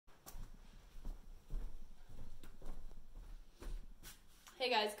Hey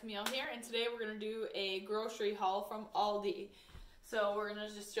guys, Camille here, and today we're going to do a grocery haul from Aldi. So we're going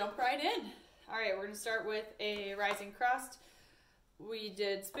to just jump right in. Alright, we're going to start with a rising crust. We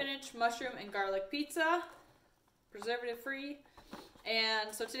did spinach, mushroom, and garlic pizza, preservative free.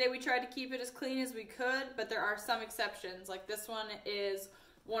 And so today we tried to keep it as clean as we could, but there are some exceptions. Like this one is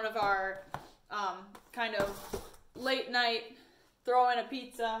one of our kind of late night throw in a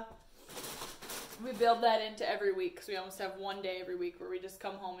pizza. We build that into every week because we almost have one day every week where we just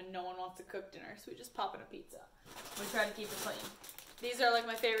come home and no one wants to cook dinner, so we just pop in a pizza. We try to keep it clean. These are like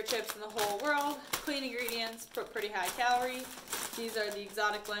my favorite chips in the whole world. Clean ingredients, pretty high calorie. These are the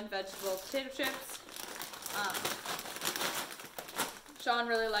exotic blend vegetable potato chips. Sean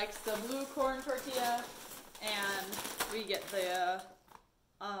really likes the blue corn tortilla, and we get the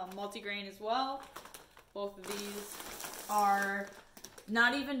multigrain as well. Both of these are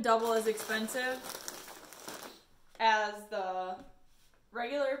not even double as expensive as the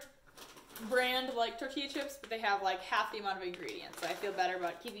regular brand like tortilla chips, but they have like half the amount of ingredients, so I feel better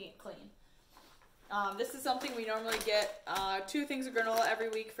about keeping it clean. This is something we normally get 2 things of granola every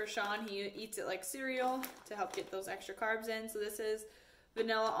week for Sean. He eats it like cereal to help get those extra carbs in. So this is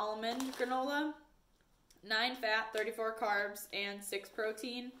vanilla almond granola, 9 fat, 34 carbs, and 6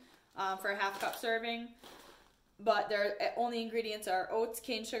 protein for a ½ cup serving. But their only ingredients are oats,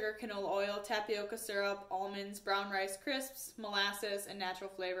 cane sugar, canola oil, tapioca syrup, almonds, brown rice crisps, molasses, and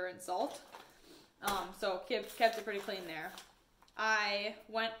natural flavor and salt. So kept it pretty clean there. I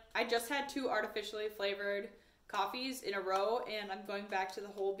just had 2 artificially flavored coffees in a row, and I'm going back to the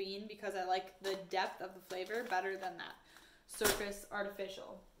whole bean because I like the depth of the flavor better than that surface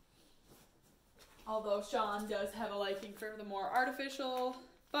artificial. Although Sean does have a liking for the more artificial,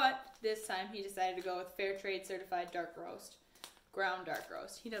 but this time he decided to go with fair trade certified dark roast, ground dark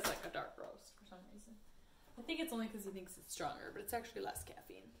roast. He does like a dark roast for some reason. I think it's only because he thinks it's stronger, but it's actually less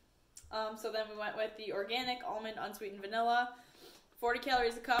caffeine. So then we went with the organic almond unsweetened vanilla, 40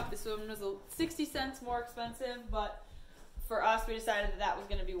 calories a cup. This one was 60 cents more expensive, but for us we decided that was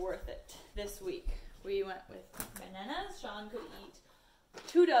going to be worth it this week. We went with bananas. Sean could eat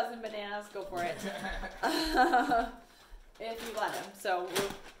 2 dozen bananas. Go for it. If you let him, so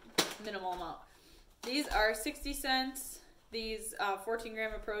minimal amount. These are 60 cents. These 14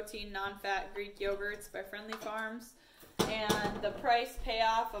 gram of protein, non-fat Greek yogurts by Friendly Farms. And the price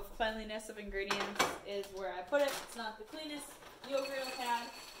payoff of cleanliness of ingredients is where I put it. It's not the cleanest yogurt I've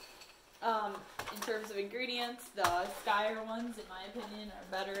had. In terms of ingredients, the Skyer ones, in my opinion, are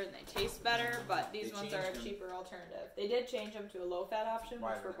better and they taste better, but these ones are a cheaper alternative. They did change them to a low-fat option,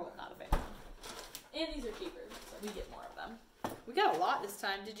 which we're both not a fan of. And these are cheaper, so we get more of them. We got a lot this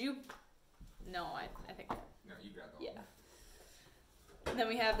time. Did you? No, I think. No, you grabbed all. Yeah. And then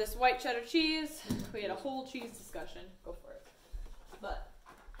we have this white cheddar cheese. We had a whole cheese discussion. Go for it. But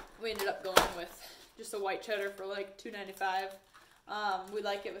we ended up going with just a white cheddar for like $2.95. We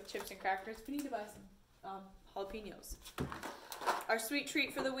like it with chips and crackers. We need to buy some jalapenos. Our sweet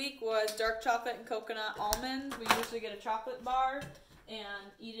treat for the week was dark chocolate and coconut almonds. We usually get a chocolate bar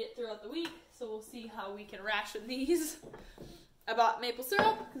and eat it throughout the week, so we'll see how we can ration these. I bought maple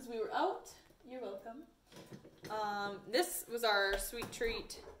syrup because we were out. You're welcome. This was our sweet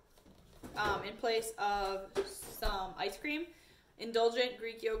treat in place of some ice cream. Indulgent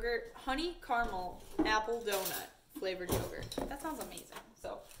Greek yogurt, honey caramel apple donut flavored yogurt. That sounds amazing.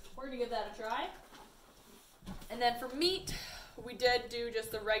 So we're going to give that a try. And then for meat, we did do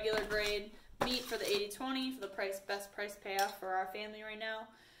just the regular grade meat for the 80/20 for the best price payoff for our family right now.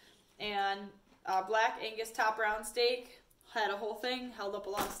 And black Angus top round steak. Had a whole thing, held up a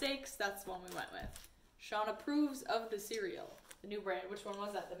lot of steaks. That's the one we went with. Sean approves of the cereal. The new brand. Which one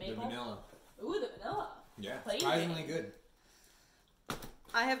was that? The maple? The vanilla. Ooh, the vanilla. Yeah, Plain surprisingly Jane. good.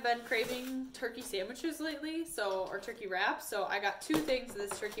 I have been craving turkey sandwiches lately, or turkey wraps. So I got 2 things of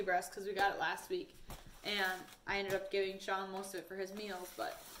this turkey breast because we got it last week. And I ended up giving Sean most of it for his meals.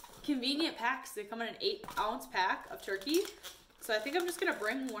 But convenient packs. They come in an 8-ounce pack of turkey. So I think I'm just going to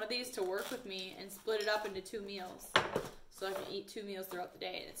bring one of these to work with me and split it up into 2 meals. So I can eat 2 meals throughout the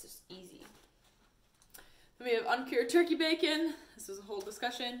day, and it's just easy. Then we have uncured turkey bacon. This was a whole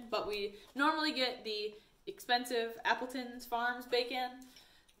discussion, but we normally get the expensive Appleton's Farms bacon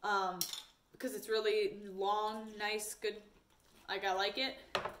because it's really long, nice, good. Like I like it,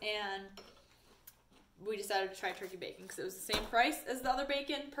 and we decided to try turkey bacon because it was the same price as the other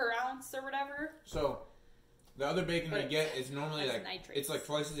bacon per ounce or whatever. So the other bacon we get is normally like nitrates. It's like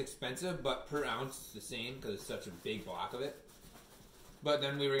twice as expensive, but per ounce it's the same because it's such a big block of it. But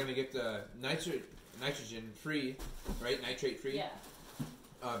then we were gonna get the nitrogen free, right? Nitrate free. Yeah.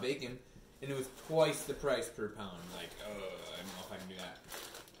 Bacon, and it was twice the price per pound. Like, I don't know if I can do that.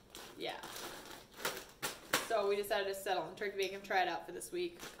 Yeah. So we decided to settle on turkey bacon, try it out for this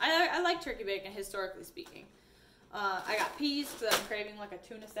week. I like turkey bacon, historically speaking. I got peas because I'm craving like a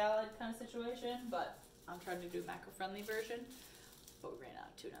tuna salad kind of situation, but I'm trying to do a macro-friendly version. But we ran out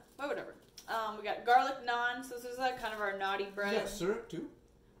of tuna. But whatever. We got garlic naan, so this is like kind of our naughty bread. You got syrup too?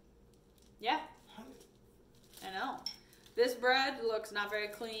 Yeah. I know. This bread looks not very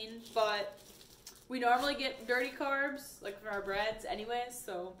clean, but we normally get dirty carbs, like from our breads anyways,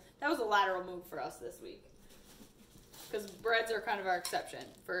 so that was a lateral move for us this week. Because breads are kind of our exception.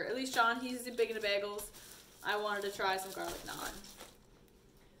 For at least Sean, he's big into bagels. I wanted to try some garlic naan.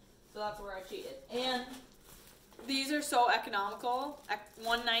 So that's where I cheated. And these are so economical, at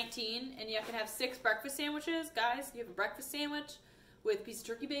 $1.19, and you can have 6 breakfast sandwiches. Guys, you have a breakfast sandwich with a piece of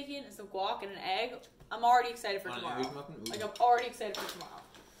turkey bacon and some guac and an egg. I'm already excited for tomorrow. Like, I'm already excited for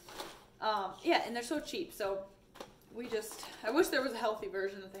tomorrow. Yeah, and they're so cheap. So I wish there was a healthy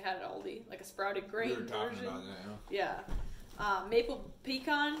version that they had at Aldi, like a sprouted grain version. We were talking about that, yeah. Maple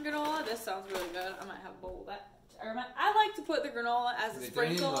pecan granola. This sounds really good. I might have a bowl of that. I like to put the granola as a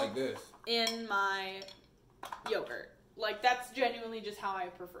sprinkle like this. in my yogurt. Like, that's genuinely just how I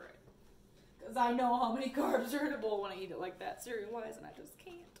prefer it. Because I know how many carbs are in a bowl when I eat it like that, cereal-wise, and I just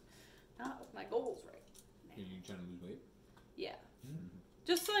can't. Not with my goals right now. Are you trying to lose weight? Yeah.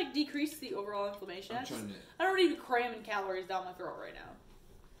 Just to, like, decrease the overall inflammation. I don't need to cram in calories down my throat right now.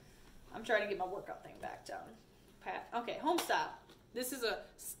 I'm trying to get my workout thing back down. Okay, home style. This is a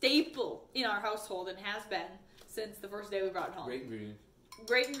staple in our household and has been since the first day we brought it home. Great ingredients.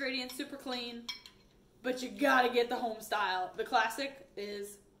 Great ingredients, super clean. But you gotta get the home style. The classic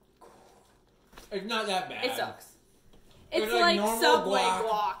is... It's not that bad. It sucks. It's like Subway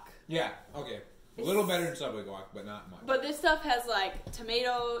guac. Yeah, okay. A little better than Subway guac, but not much. But this stuff has like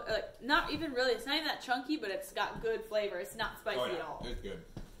tomato, like not even really, it's not even that chunky, but it's got good flavor. It's not spicy at all. It's good.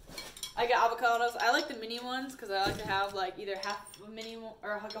 I got avocados. I like the mini ones because I like to have like either half a mini one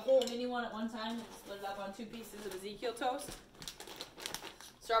or like a whole mini one at one time and split it up on 2 pieces of Ezekiel toast.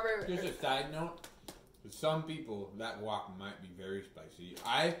 Strawberry. Just a side note. For some people, that guac might be very spicy.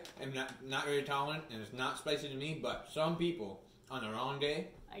 I am not very tolerant, and it's not spicy to me, but some people, on the wrong day,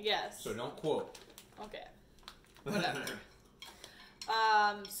 I guess. So don't quote. Okay. Whatever.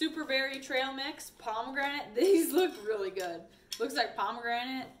 Super Berry Trail Mix, pomegranate. These look really good. Looks like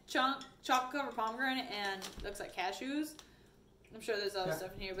pomegranate, chocolate covered pomegranate, and looks like cashews. I'm sure there's other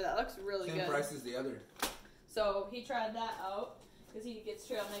stuff in here, but that looks really good. Same price as the other. So he tried that out, because he gets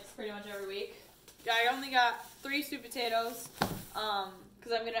trail mix pretty much every week. I only got 3 sweet potatoes,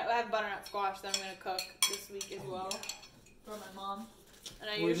 because I have butternut squash that I'm going to cook this week as well for my mom. And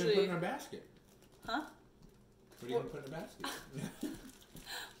I usually put in our basket. Huh? What are you going to put in the basket?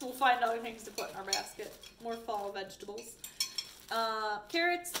 We'll find other things to put in our basket. More fall vegetables.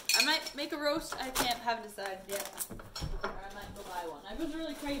 Carrots. I might make a roast. I haven't decided yet. Or I might go buy one. I was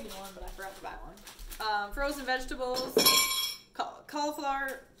really craving one, but I forgot to buy one. Frozen vegetables.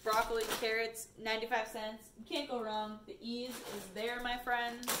 Cauliflower, broccoli, carrots, 95 cents. You can't go wrong. The ease is there, my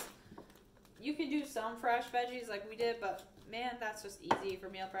friends. You can do some fresh veggies like we did, but man, that's just easy for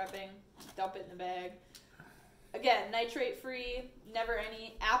meal prepping. Dump it in the bag. Again, nitrate-free, never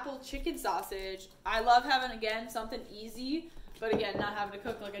any. Apple chicken sausage. I love having, again, something easy, but again, not having to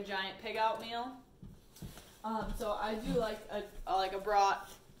cook like a giant pig-out meal. So I do like a brat,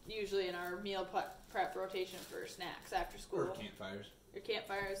 usually in our meal prep rotation for snacks after school. Or campfires. Or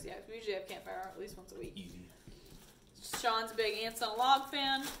campfires, yeah. We usually have campfire at least once a week. Easy. Sean's a big Ants on a Log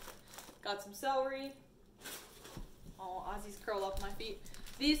fan. Got some celery. Oh, Ozzy's curled up my feet.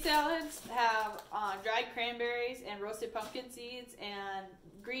 These salads have dried cranberries and roasted pumpkin seeds and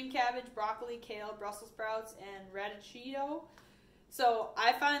green cabbage, broccoli, kale, Brussels sprouts, and radicchio. So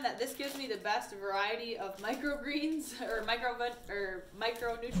I find that this gives me the best variety of microgreens or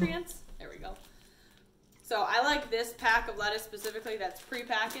micronutrients. There we go. So I like this pack of lettuce specifically that's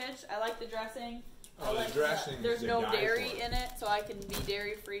pre-packaged. I like the dressing. Oh, the dressing. There's no dairy in it, so I can be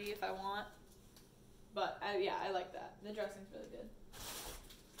dairy free if I want. But I like that. The dressing's really good.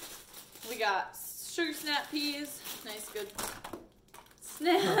 We got sugar snap peas. Nice, good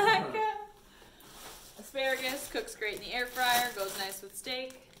snack. Asparagus cooks great in the air fryer. Goes nice with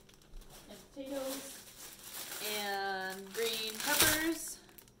steak and potatoes. And green peppers.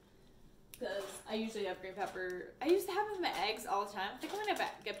 Because I usually have green pepper. I used to have them in my eggs all the time. I think I'm going to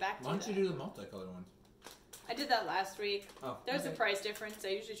get back to that. Why don't you do the multicolored ones? I did that last week. Oh, There's a price difference. I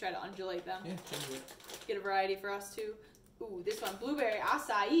usually try to undulate them. Yeah, change it. Get a variety for us too. Ooh, this one, blueberry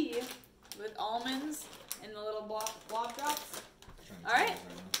acai with almonds and the little blob drops. All right,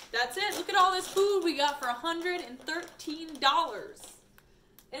 that's it. Look at all this food we got for $113.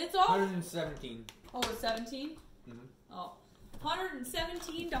 And it's all... 117. Oh, it's 17? Mm-hmm. Oh,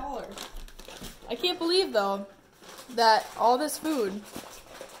 $117. I can't believe, though, that all this food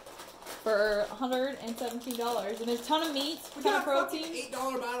for $117. And there's a ton of meats, a ton of protein. $8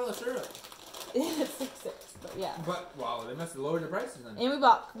 bottle of syrup. It's $6, but yeah. But, wow, they must have lowered the prices then. And we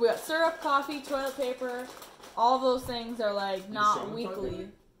got syrup, coffee, toilet paper. All those things are, like, not weekly.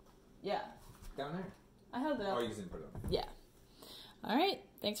 Yeah. Down there. I held it up. Oh, you didn't put it on. Yeah. All right.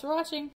 Thanks for watching.